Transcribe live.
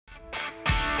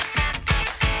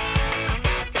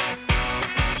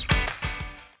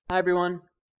Hi everyone,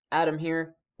 Adam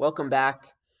here. Welcome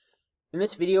back. In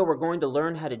this video, we're going to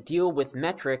learn how to deal with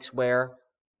metrics where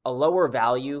a lower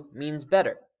value means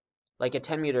better, like a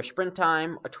 10-meter sprint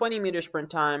time, a 20-meter sprint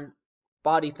time,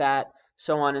 body fat,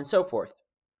 so on and so forth.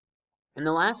 In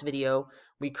the last video,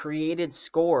 we created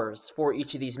scores for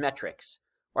each of these metrics.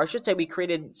 Or I should say we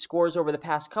created scores over the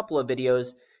past couple of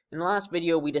videos. In the last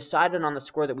video, we decided on the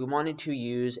score that we wanted to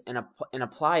use and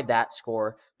applied that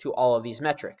score to all of these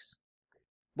metrics.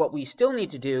 What we still need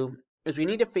to do is we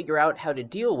need to figure out how to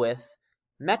deal with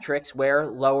metrics where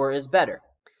lower is better.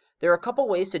 There are a couple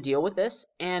ways to deal with this,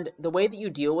 and the way that you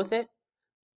deal with it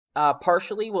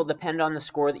partially will depend on the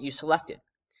score that you selected.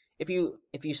 If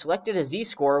you selected a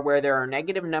z-score where there are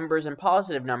negative numbers and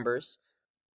positive numbers,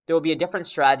 there will be a different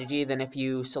strategy than if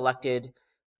you selected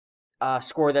a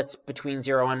score that's between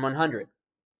 0 and 100.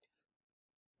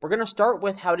 We're going to start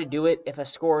with how to do it if a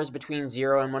score is between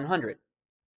 0 and 100.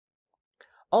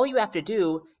 All you have to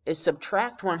do is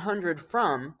subtract 100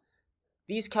 from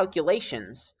these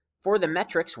calculations for the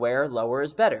metrics where lower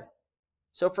is better.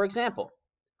 So for example,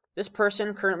 this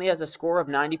person currently has a score of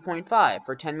 90.5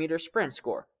 for 10-meter sprint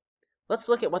score. Let's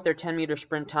look at what their 10-meter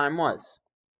sprint time was.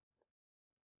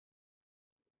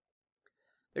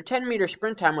 Their 10-meter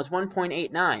sprint time was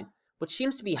 1.89, which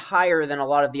seems to be higher than a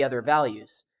lot of the other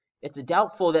values. It's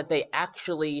doubtful that they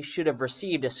actually should have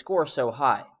received a score so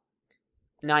high,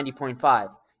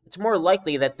 90.5. It's more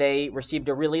likely that they received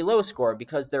a really low score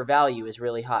because their value is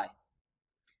really high.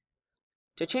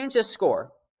 To change this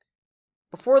score,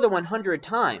 before the 100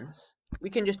 times, we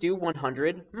can just do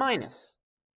 100 minus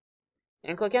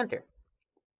and click enter.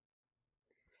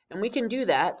 And we can do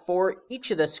that for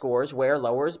each of the scores where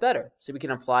lower is better. So we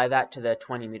can apply that to the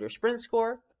 20-meter sprint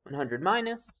score, 100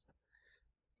 minus,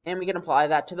 and we can apply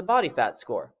that to the body fat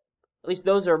score. At least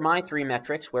those are my three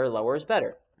metrics where lower is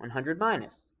better, 100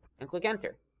 minus, and click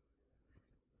enter.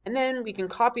 And then we can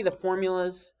copy the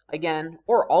formulas again,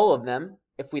 or all of them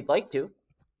if we'd like to,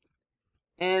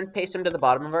 and paste them to the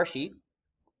bottom of our sheet.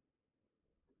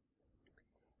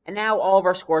 And now all of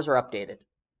our scores are updated.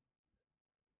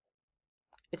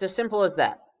 It's as simple as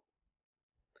that.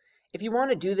 If you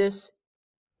want to do this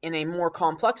in a more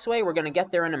complex way, we're going to get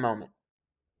there in a moment.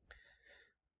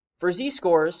 For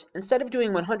z-scores, instead of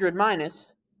doing 100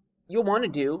 minus, you'll want to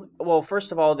do, well,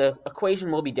 first of all, the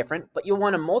equation will be different, but you'll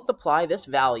want to multiply this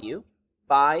value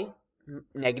by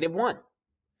 -1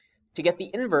 to get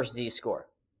the inverse z-score.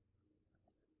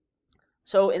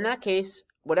 So in that case,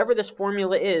 whatever this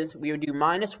formula is, we would do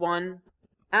 -1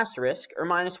 asterisk, or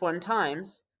 -1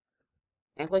 times,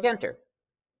 and click enter.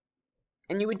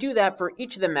 And you would do that for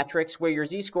each of the metrics where your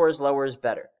z-score is lower is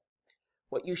better.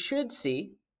 What you should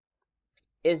see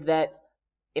is that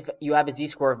if you have a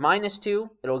z-score of -2,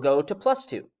 it'll go to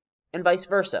 +2, and vice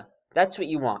versa. That's what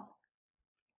you want.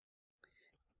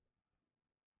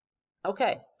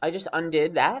 Okay, I just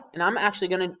undid that, and I'm actually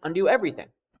going to undo everything.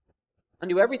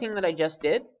 Undo everything that I just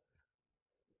did.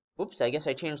 Oops, I guess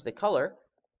I changed the color.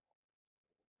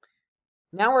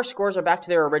 Now our scores are back to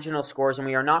their original scores, and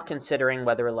we are not considering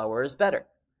whether lower is better.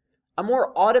 A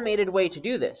more automated way to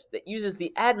do this, that uses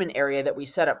the admin area that we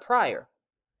set up prior,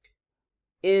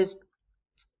 is,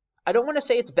 I don't want to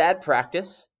say it's bad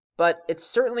practice, but it's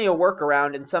certainly a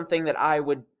workaround and something that I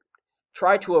would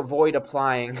try to avoid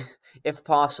applying if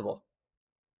possible.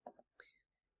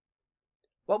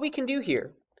 What we can do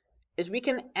here is we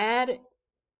can add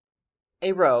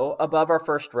a row above our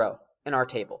first row in our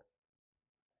table.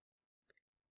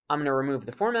 I'm going to remove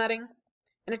the formatting,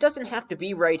 and it doesn't have to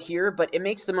be right here, but it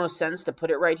makes the most sense to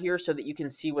put it right here so that you can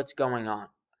see what's going on.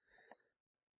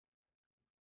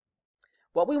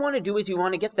 What we want to do is we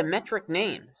want to get the metric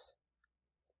names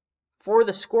for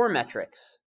the score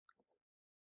metrics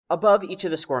above each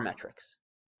of the score metrics.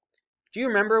 Do you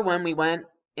remember when we went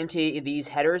into these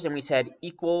headers and we said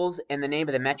equals and the name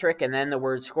of the metric and then the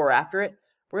word score after it?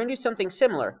 We're going to do something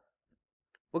similar.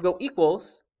 We'll go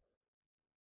equals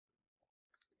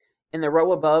in the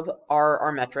row above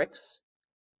our metrics,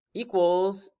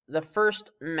 equals the first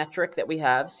metric that we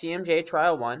have, CMJ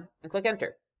trial 1, and click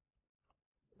enter.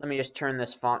 Let me just turn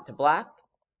this font to black.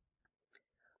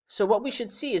 So what we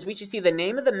should see is we should see the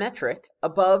name of the metric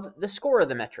above the score of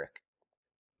the metric.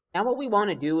 Now what we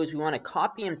want to do is we want to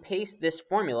copy and paste this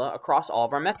formula across all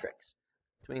of our metrics.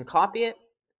 So we can copy it,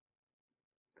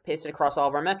 paste it across all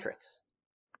of our metrics.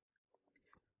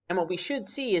 And what we should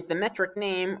see is the metric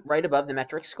name right above the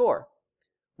metric score.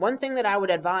 One thing that I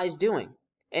would advise doing,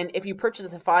 and if you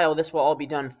purchase a file, this will all be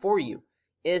done for you,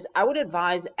 is I would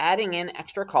advise adding in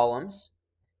extra columns.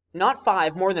 Not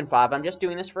 5, more than 5. I'm just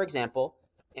doing this for example.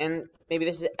 And maybe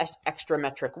this is extra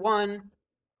metric 1,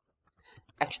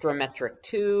 extra metric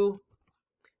 2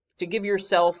 to give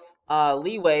yourself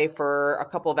leeway for a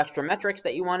couple of extra metrics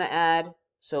that you want to add.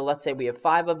 So let's say we have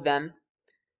 5 of them.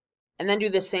 And then do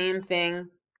the same thing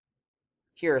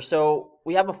here. So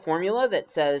we have a formula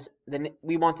that says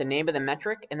we want the name of the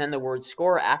metric and then the word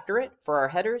score after it for our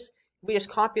headers. We just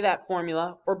copy that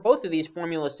formula, or both of these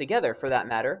formulas together for that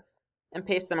matter, and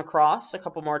paste them across a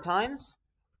couple more times.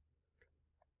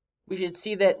 We should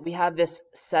see that we have this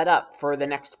set up for the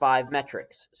next 5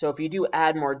 metrics. So if you do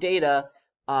add more data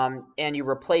and you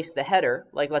replace the header,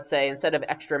 like let's say instead of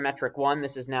extra metric 1,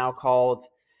 this is now called,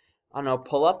 I don't know,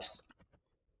 pull-ups.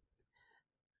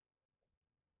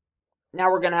 Now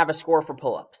we're going to have a score for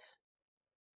pull-ups.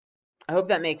 I hope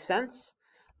that makes sense.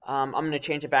 I'm going to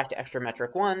change it back to extra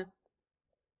metric 1.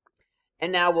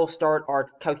 And now we'll start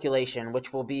our calculation,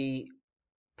 which will be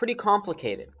pretty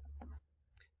complicated,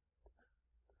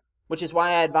 which is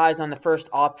why I advise on the first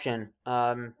option,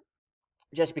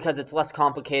 just because it's less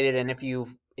complicated, and if you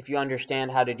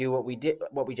understand how to do what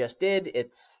we just did,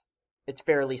 it's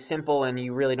fairly simple, and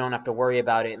you really don't have to worry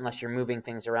about it unless you're moving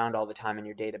things around all the time in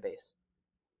your database.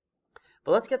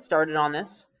 But let's get started on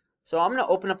this. So I'm going to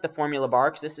open up the formula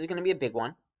bar because this is going to be a big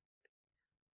one.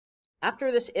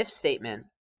 After this if statement,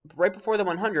 right before the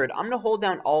 100, I'm going to hold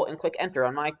down Alt and click Enter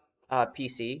on my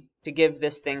PC to give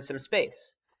this thing some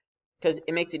space, because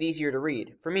it makes it easier to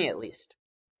read, for me at least.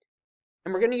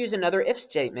 And we're going to use another if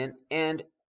statement, and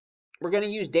we're going to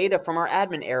use data from our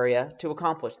admin area to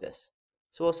accomplish this.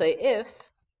 So we'll say if,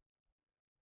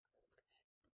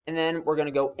 and then we're going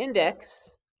to go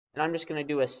index, and I'm just going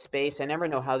to do a space. I never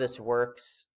know how this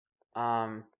works,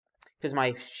 because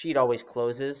my sheet always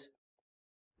closes.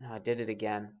 Oh, I did it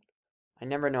again. I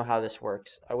never know how this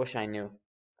works. I wish I knew.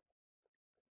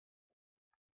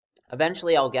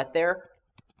 Eventually I'll get there.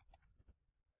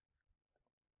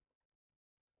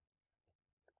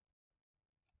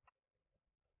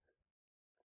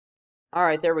 All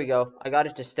right, there we go. I got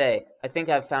it to stay. I think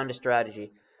I've found a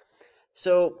strategy.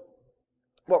 So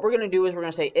what we're going to do is we're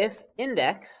going to say if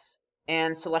index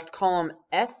and select column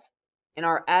F in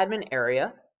our admin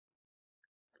area,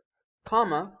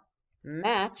 comma,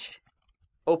 match,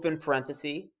 open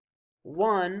parenthesis,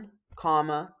 1,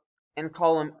 comma, and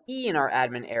column E in our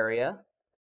admin area,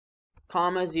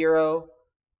 comma, 0,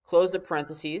 close the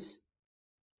parentheses,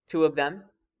 2 of them,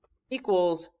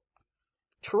 equals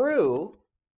true,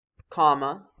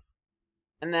 comma,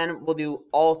 and then we'll do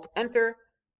Alt Enter,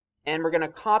 and we're going to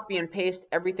copy and paste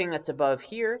everything that's above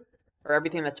here, or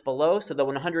everything that's below. So the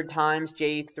 100 times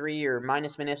J3 or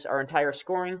minus minus, our entire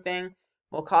scoring thing,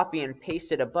 we'll copy and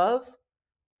paste it above.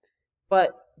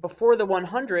 But before the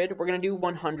 100, we're going to do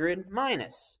 100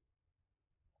 minus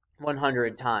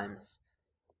 100 times.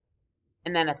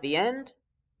 And then at the end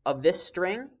of this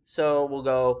string, so we'll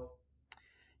go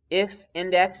if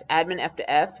index admin F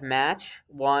to F match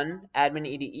 1 admin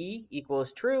E to E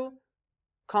equals true,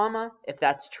 comma, if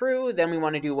that's true, then we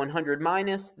want to do 100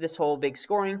 minus this whole big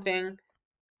scoring thing,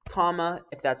 comma,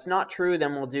 if that's not true,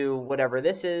 then we'll do whatever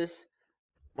this is.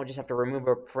 We'll just have to remove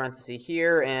a parenthesis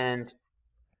here and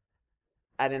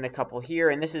add in a couple here,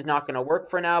 and this is not going to work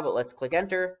for now, but let's click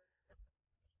Enter.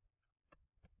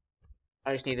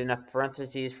 I just need enough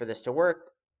parentheses for this to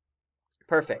work.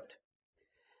 Perfect.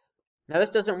 Now this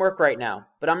doesn't work right now,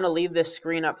 but I'm going to leave this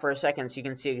screen up for a second so you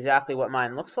can see exactly what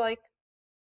mine looks like.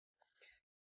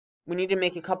 We need to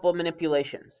make a couple of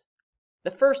manipulations.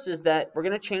 The first is that we're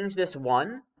going to change this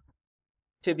 1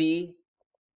 to be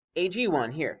a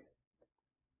G1 here.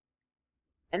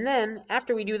 And then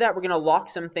after we do that, we're going to lock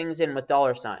some things in with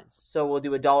dollar signs. So we'll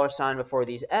do a dollar sign before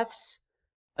these F's,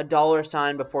 a dollar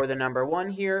sign before the number 1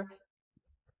 here,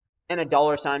 and a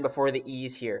dollar sign before the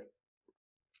E's here.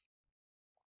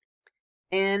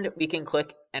 And we can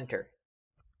click Enter.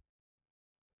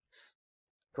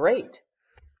 Great.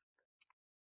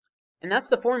 And that's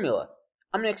the formula.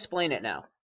 I'm going to explain it now.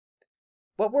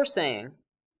 What we're saying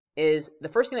is, the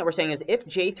first thing that we're saying is if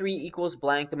J3 equals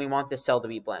blank, then we want this cell to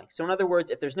be blank. So in other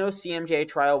words, if there's no CMJ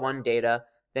trial 1 data,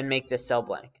 then make this cell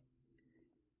blank.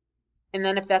 And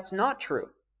then if that's not true,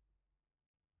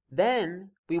 then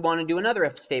we want to do another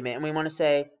if statement, and we want to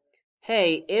say,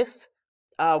 hey, if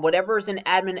whatever's in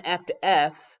admin F to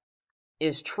F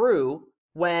is true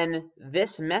when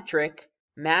this metric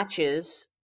matches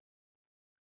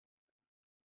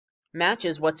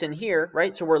what's in here,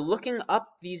 right? So we're looking up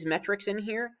these metrics in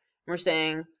here, and we're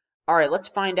saying, all right, let's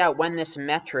find out when this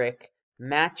metric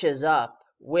matches up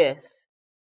with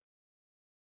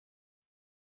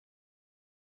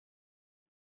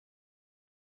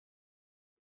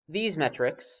these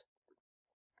metrics.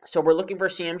 So we're looking for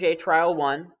CMJ trial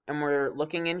 1, and we're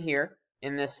looking in here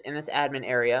in this admin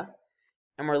area,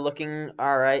 and we're looking,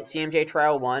 all right, CMJ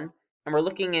trial 1, and we're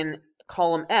looking in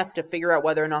column F to figure out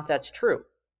whether or not that's true.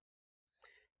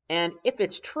 And if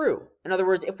it's true, in other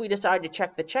words, if we decide to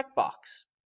check the checkbox,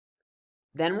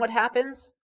 then what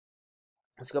happens?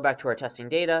 Let's go back to our testing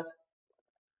data.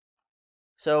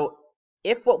 So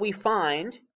if what we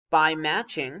find by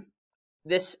matching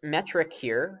this metric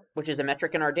here, which is a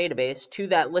metric in our database, to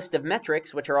that list of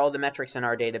metrics, which are all the metrics in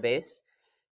our database,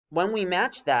 when we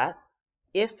match that,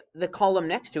 if the column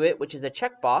next to it, which is a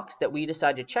checkbox that we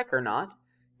decide to check or not,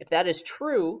 if that is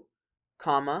true,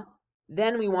 comma,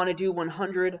 then we want to do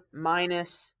 100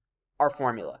 minus our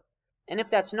formula. And if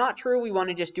that's not true, we want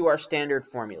to just do our standard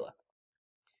formula.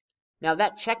 Now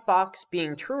that checkbox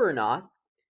being true or not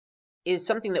is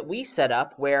something that we set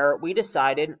up where we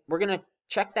decided we're going to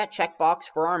check that checkbox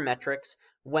for our metrics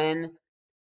when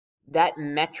that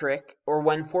metric, or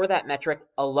when for that metric,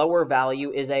 a lower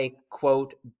value is a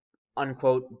quote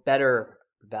unquote better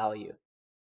value.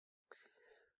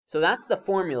 So that's the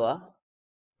formula.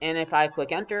 And if I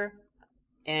click enter,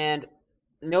 and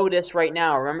notice right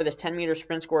now, remember this 10-meter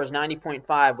sprint score is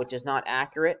 90.5, which is not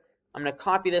accurate. I'm going to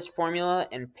copy this formula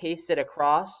and paste it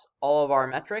across all of our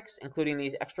metrics, including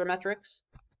these extra metrics.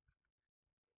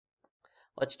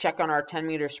 Let's check on our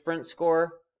 10-meter sprint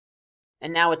score.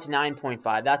 And now it's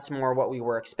 9.5. That's more what we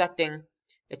were expecting.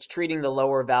 It's treating the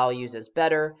lower values as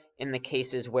better in the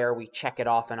cases where we check it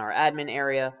off in our admin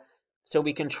area. So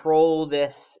we control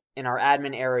this in our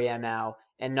admin area now,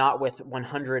 and not with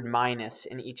 100 minus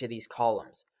in each of these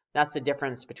columns. That's the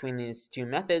difference between these two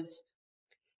methods.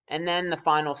 And then the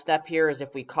final step here is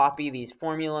if we copy these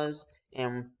formulas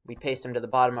and we paste them to the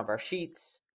bottom of our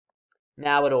sheets,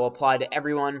 now it'll apply to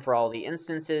everyone for all the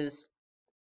instances.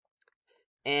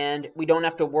 And we don't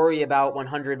have to worry about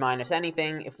 100 minus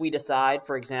anything. If we decide,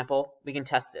 for example, we can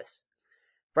test this.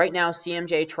 Right now,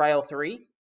 CMJ trial 3,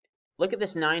 look at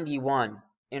this 91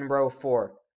 in row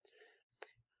 4.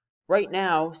 Right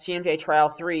now, CMJ trial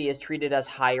 3 is treated as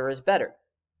higher is better.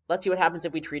 Let's see what happens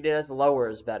if we treat it as lower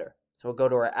is better. So we'll go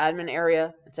to our admin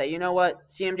area and say, you know what,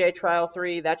 CMJ trial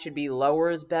 3, that should be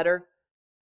lower is better.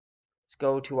 Let's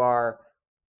go to our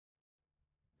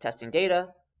testing data,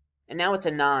 and now it's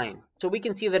a 9. So we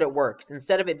can see that it works.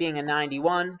 Instead of it being a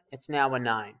 91, it's now a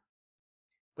 9,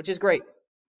 which is great.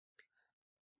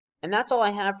 And that's all I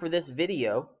have for this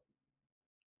video.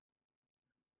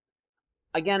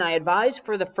 Again, I advise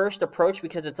for the first approach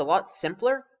because it's a lot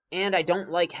simpler, and I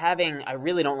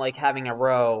really don't like having a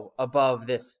row above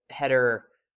this header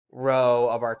row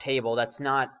of our table. That's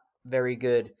not very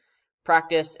good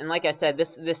practice. And like I said,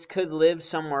 this could live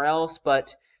somewhere else,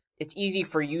 but it's easy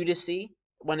for you to see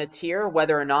when it's here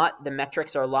whether or not the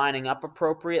metrics are lining up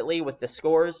appropriately with the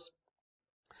scores,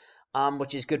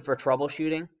 which is good for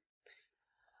troubleshooting.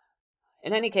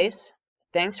 In any case,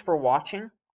 thanks for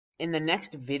watching. In the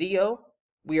next video,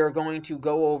 we are going to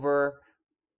go over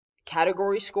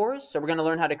category scores. So we're going to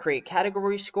learn how to create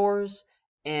category scores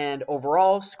and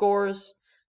overall scores.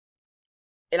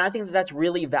 And I think that that's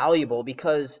really valuable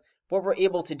because what we're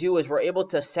able to do is we're able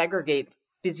to segregate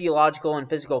physiological and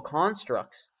physical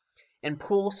constructs and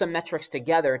pool some metrics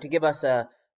together to give us a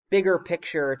bigger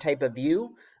picture type of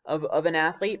view of an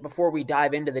athlete before we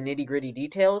dive into the nitty-gritty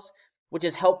details, which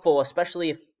is helpful,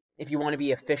 especially if you want to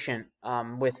be efficient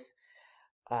with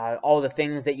all the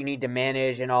things that you need to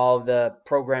manage and all of the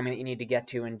programming that you need to get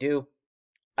to and do.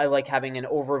 I like having an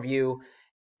overview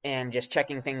and just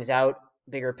checking things out,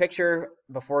 bigger picture,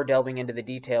 before delving into the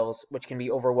details, which can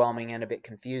be overwhelming and a bit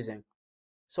confusing.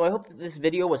 So I hope that this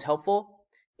video was helpful.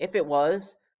 If it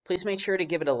was, please make sure to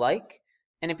give it a like.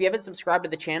 And if you haven't subscribed to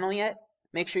the channel yet,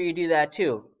 make sure you do that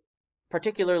too,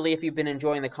 particularly if you've been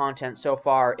enjoying the content so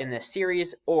far in this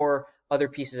series or other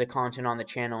pieces of content on the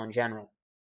channel in general.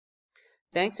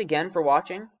 Thanks again for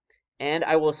watching, and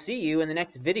I will see you in the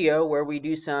next video where we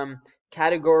do some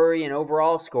category and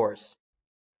overall scores.